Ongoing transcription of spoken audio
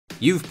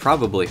You've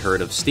probably heard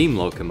of steam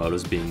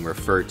locomotives being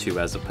referred to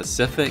as a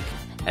Pacific,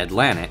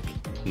 Atlantic,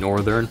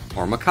 Northern,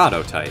 or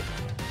Mikado type.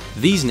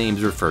 These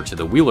names refer to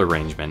the wheel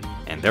arrangement,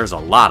 and there's a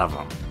lot of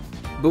them.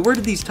 But where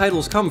did these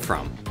titles come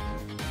from?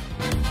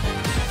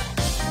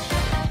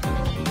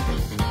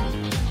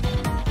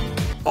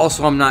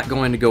 Also, I'm not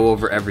going to go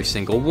over every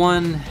single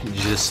one,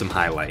 just some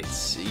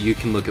highlights. You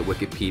can look at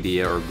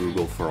Wikipedia or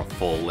Google for a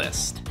full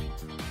list.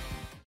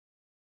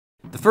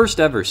 The first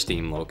ever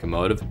steam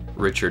locomotive,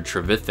 Richard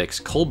Trevithick's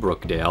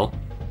Coalbrookdale,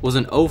 was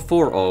an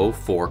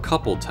 0404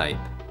 couple type.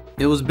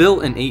 It was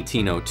built in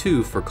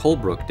 1802 for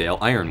Coalbrookdale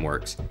Iron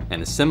Works,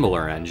 and a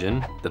similar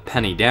engine, the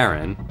Penny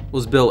Darren,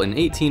 was built in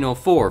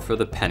 1804 for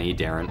the Penny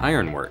Darren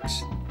Iron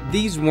Works.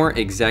 These weren't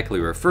exactly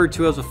referred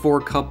to as a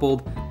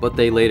four-coupled, but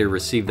they later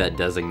received that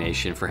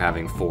designation for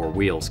having four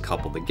wheels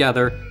coupled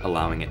together,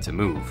 allowing it to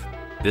move.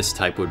 This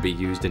type would be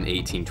used in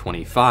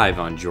 1825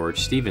 on George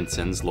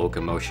Stephenson's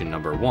Locomotion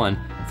No. 1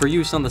 for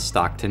use on the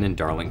Stockton and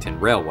Darlington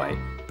Railway,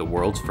 the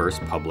world's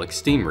first public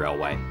steam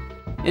railway.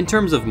 In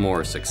terms of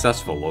more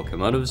successful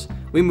locomotives,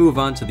 we move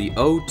on to the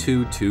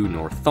 022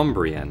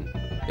 Northumbrian.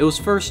 It was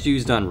first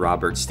used on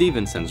Robert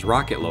Stephenson's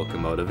rocket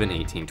locomotive in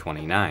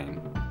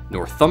 1829.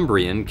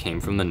 Northumbrian came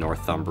from the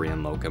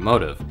Northumbrian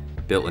locomotive,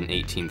 built in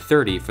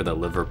 1830 for the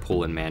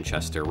Liverpool and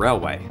Manchester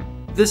Railway.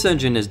 This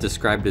engine is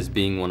described as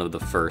being one of the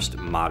first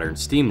modern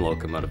steam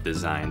locomotive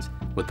designs,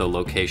 with the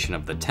location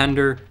of the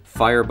tender,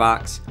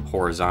 firebox,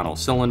 horizontal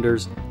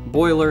cylinders,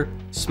 boiler,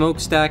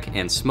 smokestack,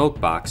 and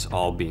smokebox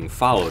all being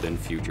followed in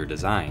future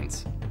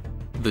designs.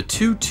 The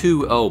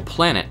 220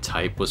 Planet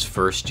type was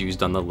first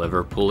used on the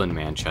Liverpool and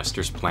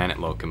Manchester's Planet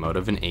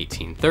locomotive in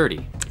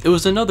 1830. It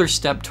was another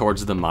step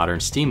towards the modern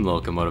steam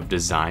locomotive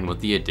design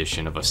with the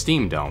addition of a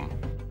steam dome.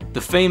 The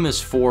famous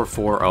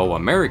 440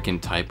 American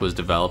type was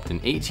developed in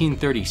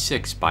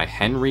 1836 by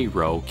Henry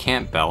Rowe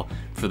Campbell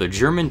for the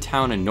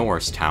Germantown and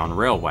Norristown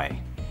Railway.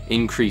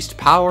 Increased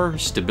power,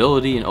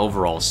 stability, and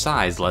overall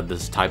size led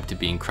this type to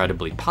be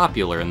incredibly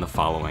popular in the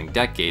following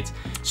decades,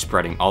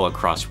 spreading all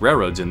across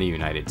railroads in the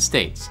United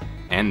States,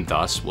 and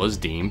thus was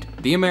deemed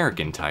the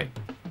American type.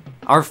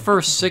 Our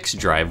first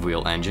 6-drive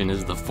wheel engine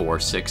is the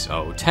 460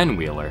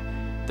 10-wheeler.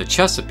 The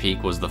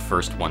Chesapeake was the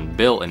first one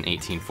built in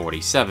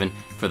 1847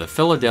 for the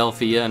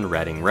Philadelphia and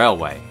Reading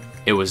Railway.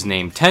 It was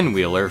named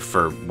 10-wheeler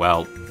for,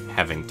 well,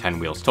 having 10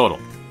 wheels total.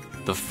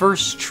 The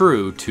first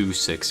true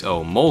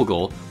 260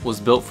 Mogul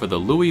was built for the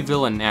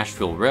Louisville and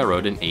Nashville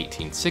Railroad in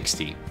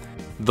 1860.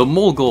 The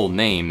Mogul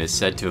name is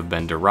said to have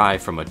been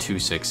derived from a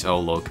 260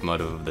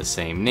 locomotive of the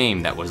same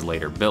name that was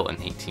later built in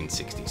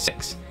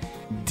 1866.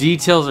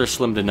 Details are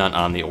slim to none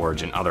on the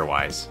origin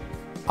otherwise.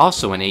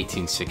 Also in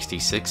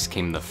 1866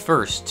 came the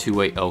first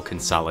 280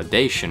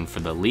 consolidation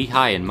for the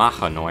Lehigh and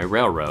Mahanoy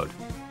Railroad.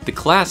 The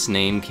class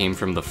name came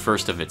from the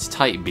first of its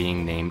type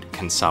being named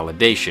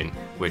consolidation,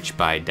 which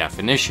by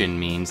definition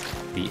means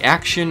the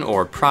action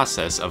or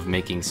process of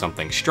making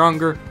something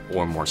stronger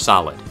or more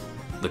solid.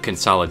 The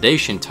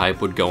consolidation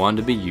type would go on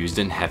to be used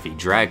in heavy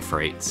drag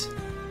freights.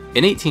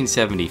 In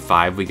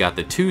 1875, we got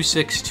the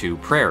 262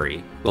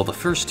 Prairie. While the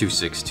first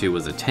 262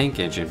 was a tank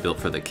engine built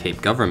for the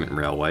Cape Government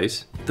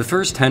Railways, the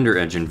first tender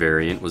engine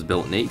variant was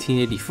built in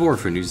 1884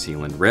 for New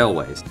Zealand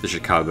Railways. The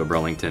Chicago,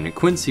 Burlington, and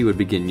Quincy would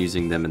begin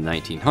using them in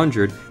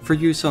 1900 for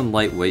use on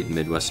lightweight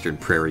Midwestern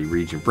Prairie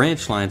region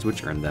branch lines,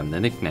 which earned them the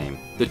nickname.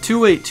 The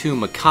 282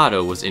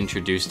 Mikado was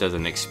introduced as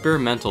an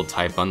experimental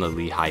type on the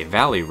Lehigh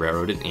Valley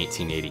Railroad in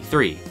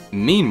 1883.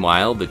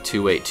 Meanwhile, the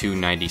 282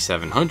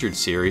 9700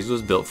 series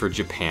was built for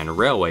Japan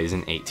Railways in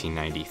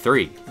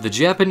 1893. The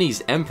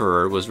Japanese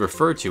emperor was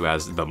referred to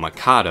as the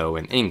Mikado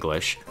in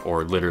English,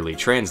 or literally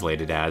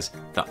translated as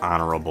the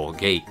Honorable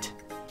Gate.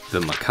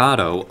 The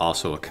Mikado,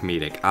 also a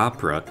comedic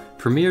opera,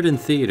 premiered in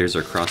theaters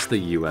across the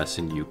US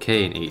and UK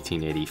in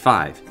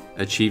 1885,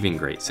 achieving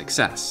great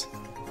success.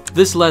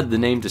 This led the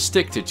name to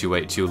stick to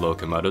 282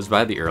 locomotives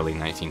by the early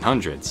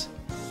 1900s.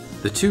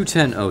 The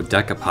 210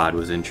 Decapod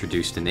was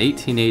introduced in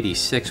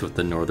 1886 with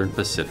the Northern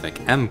Pacific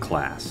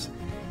M-Class.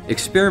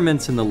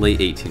 Experiments in the late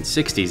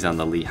 1860s on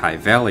the Lehigh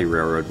Valley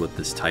Railroad with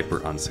this type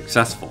were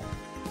unsuccessful.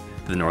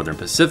 The Northern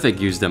Pacific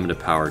used them to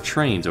power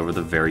trains over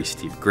the very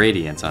steep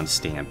gradients on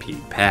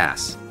Stampede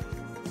Pass.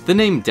 The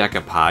name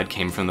Decapod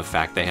came from the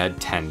fact they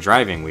had 10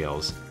 driving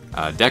wheels,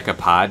 a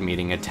decapod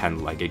meaning a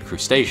 10-legged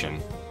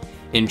crustacean.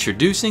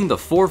 Introducing the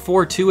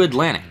 442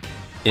 Atlantic.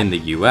 In the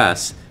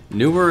US,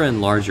 newer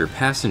and larger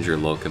passenger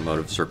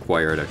locomotives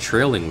required a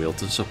trailing wheel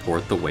to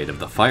support the weight of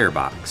the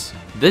firebox.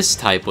 This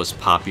type was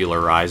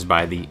popularized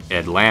by the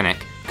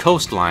Atlantic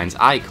Coastline's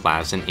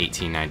I-Class in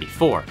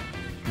 1894.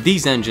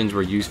 These engines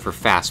were used for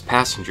fast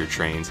passenger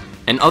trains,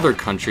 and other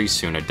countries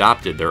soon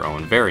adopted their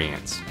own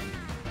variants.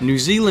 New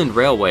Zealand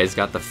Railways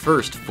got the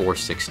first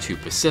 462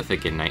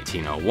 Pacific in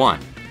 1901.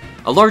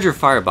 A larger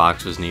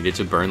firebox was needed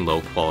to burn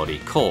low-quality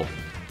coal,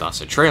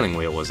 thus a trailing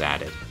wheel was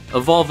added,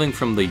 evolving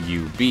from the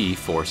UB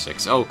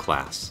 460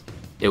 class.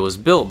 It was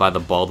built by the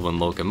Baldwin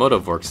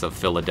Locomotive Works of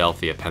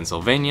Philadelphia,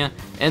 Pennsylvania,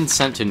 and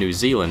sent to New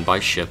Zealand by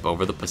ship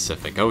over the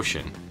Pacific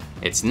Ocean.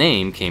 Its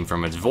name came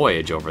from its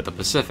voyage over the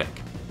Pacific.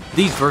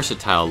 These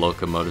versatile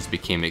locomotives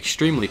became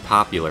extremely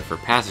popular for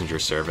passenger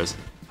service,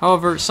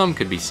 however, some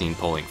could be seen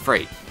pulling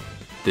freight.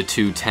 The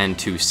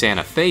 210-2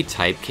 Santa Fe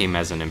type came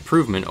as an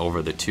improvement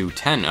over the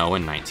 210-0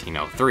 in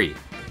 1903.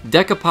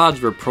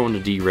 Decapods were prone to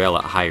derail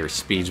at higher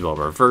speeds while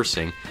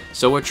reversing,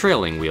 so a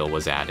trailing wheel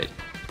was added.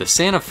 The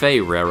Santa Fe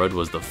Railroad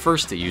was the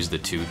first to use the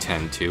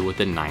 210-2 with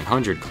the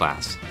 900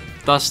 class,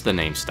 thus the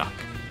name stuck.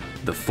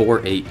 The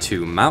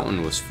 482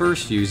 Mountain was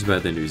first used by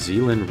the New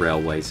Zealand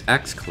Railways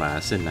X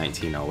class in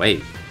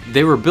 1908.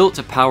 They were built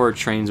to power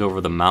trains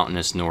over the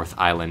mountainous North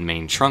Island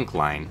main trunk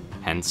line,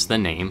 hence the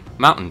name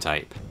Mountain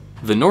Type.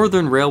 The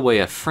Northern Railway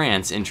of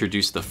France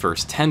introduced the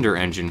first tender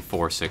engine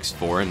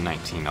 464 in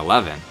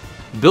 1911.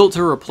 Built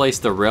to replace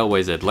the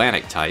railway's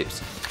Atlantic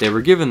types, they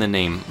were given the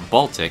name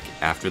Baltic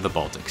after the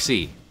Baltic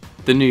Sea.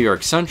 The New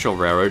York Central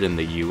Railroad in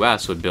the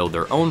US would build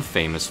their own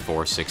famous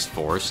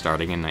 464s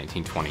starting in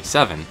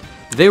 1927.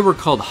 They were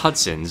called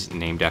Hudsons,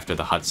 named after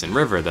the Hudson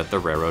River that the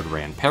railroad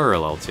ran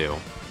parallel to.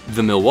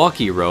 The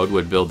Milwaukee Road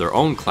would build their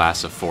own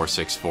class of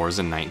 464s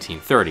in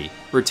 1930,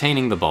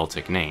 retaining the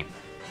Baltic name.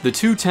 The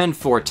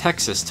 210-4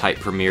 Texas type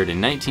premiered in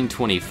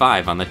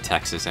 1925 on the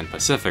Texas and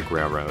Pacific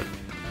Railroad.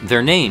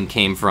 Their name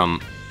came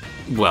from,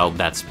 well,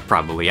 that's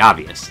probably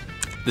obvious.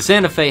 The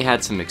Santa Fe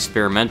had some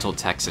experimental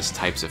Texas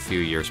types a few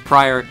years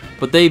prior,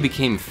 but they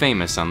became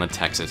famous on the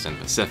Texas and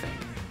Pacific.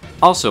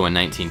 Also in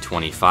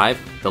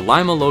 1925, the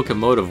Lima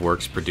Locomotive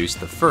Works produced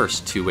the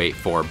first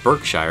 284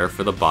 Berkshire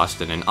for the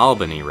Boston and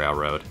Albany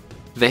Railroad.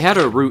 They had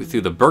a route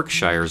through the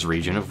Berkshires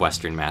region of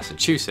western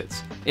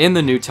Massachusetts, and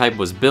the new type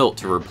was built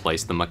to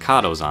replace the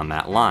Mikados on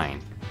that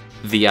line.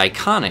 The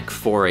iconic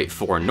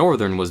 484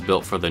 Northern was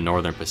built for the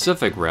Northern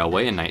Pacific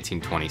Railway in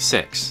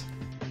 1926.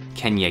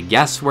 Can you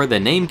guess where the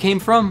name came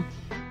from?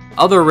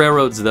 Other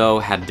railroads, though,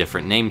 had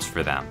different names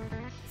for them.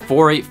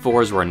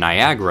 484s were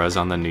Niagaras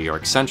on the New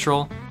York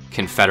Central,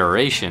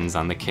 Confederations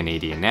on the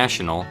Canadian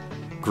National,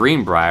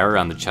 Greenbrier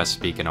on the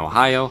Chesapeake and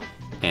Ohio,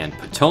 and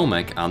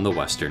Potomac on the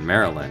Western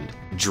Maryland.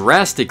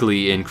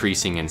 Drastically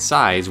increasing in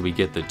size, we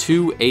get the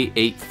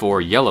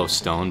 2884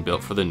 Yellowstone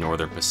built for the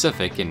Northern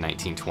Pacific in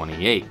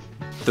 1928.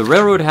 The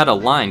railroad had a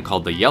line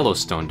called the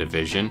Yellowstone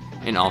Division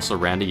and also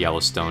ran to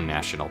Yellowstone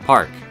National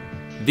Park.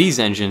 These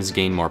engines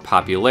gained more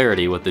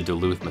popularity with the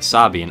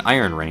Duluth-Mesabi and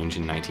Iron Range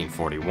in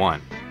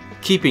 1941.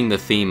 Keeping the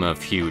theme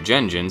of huge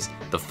engines,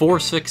 the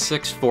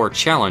 4664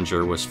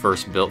 Challenger was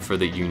first built for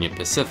the Union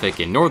Pacific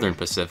and Northern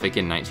Pacific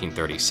in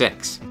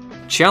 1936.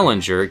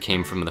 Challenger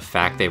came from the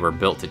fact they were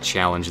built to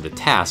challenge the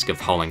task of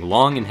hauling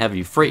long and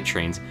heavy freight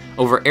trains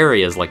over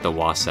areas like the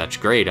Wasatch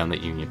Grade on the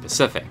Union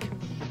Pacific.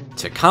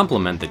 To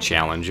complement the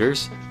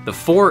Challengers, the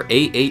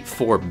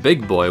 4884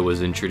 Big Boy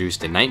was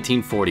introduced in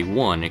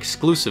 1941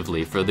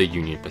 exclusively for the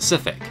Union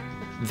Pacific.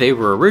 They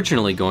were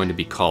originally going to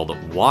be called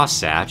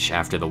Wasatch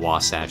after the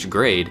Wasatch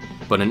Grade,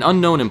 but an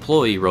unknown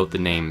employee wrote the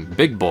name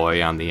Big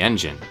Boy on the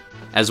engine.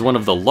 As one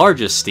of the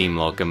largest steam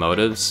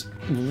locomotives,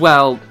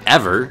 well,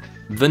 ever,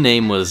 the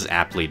name was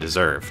aptly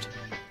deserved.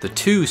 The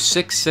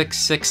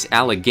 2666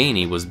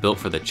 Allegheny was built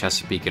for the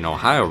Chesapeake and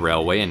Ohio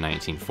Railway in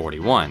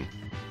 1941.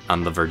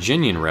 On the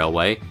Virginian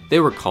Railway, they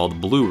were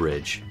called Blue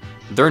Ridge.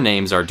 Their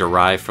names are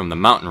derived from the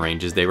mountain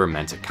ranges they were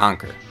meant to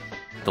conquer.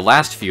 The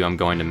last few I'm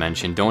going to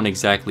mention don't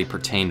exactly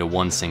pertain to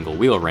one single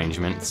wheel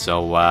arrangement,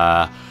 so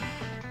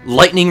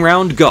lightning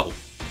round, go!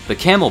 The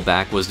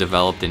Camelback was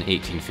developed in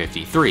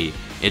 1853.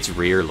 Its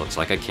rear looks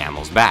like a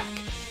camel's back.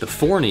 The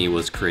Forney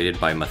was created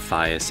by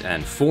Matthias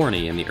N.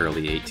 Forney in the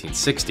early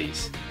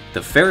 1860s.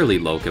 The Fairley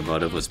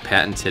locomotive was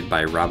patented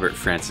by Robert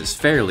Francis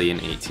Fairley in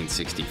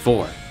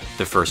 1864.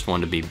 The first one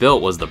to be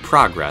built was the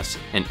Progress,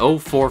 an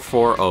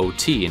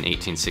 0440T in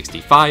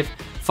 1865,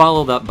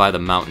 followed up by the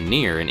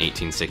Mountaineer in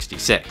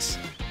 1866.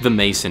 The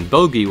Mason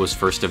Bogie was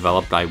first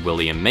developed by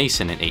William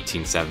Mason in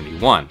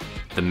 1871.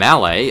 The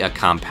Mallet, a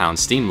compound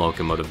steam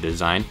locomotive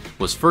design,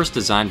 was first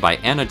designed by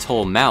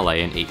Anatole Mallet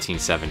in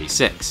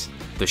 1876.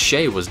 The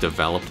Shea was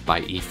developed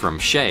by Ephraim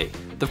Shea.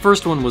 The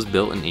first one was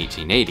built in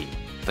 1880.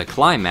 The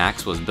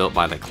Climax was built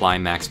by the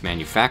Climax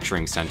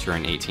Manufacturing Center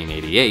in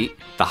 1888.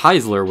 The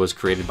Heisler was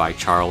created by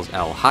Charles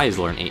L.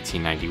 Heisler in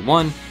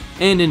 1891.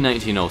 And in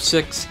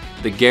 1906,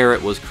 the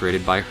Garrett was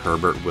created by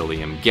Herbert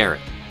William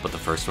Garrett, but the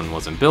first one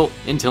wasn't built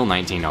until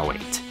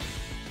 1908.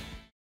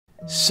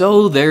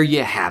 So there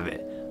you have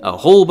it. A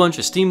whole bunch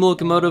of steam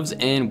locomotives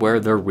and where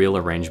their wheel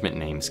arrangement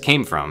names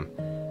came from.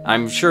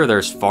 I'm sure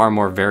there's far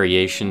more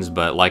variations,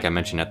 but like I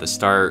mentioned at the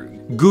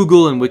start,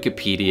 Google and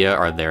Wikipedia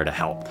are there to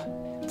help.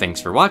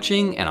 Thanks for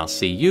watching, and I'll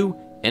see you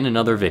in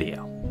another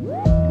video.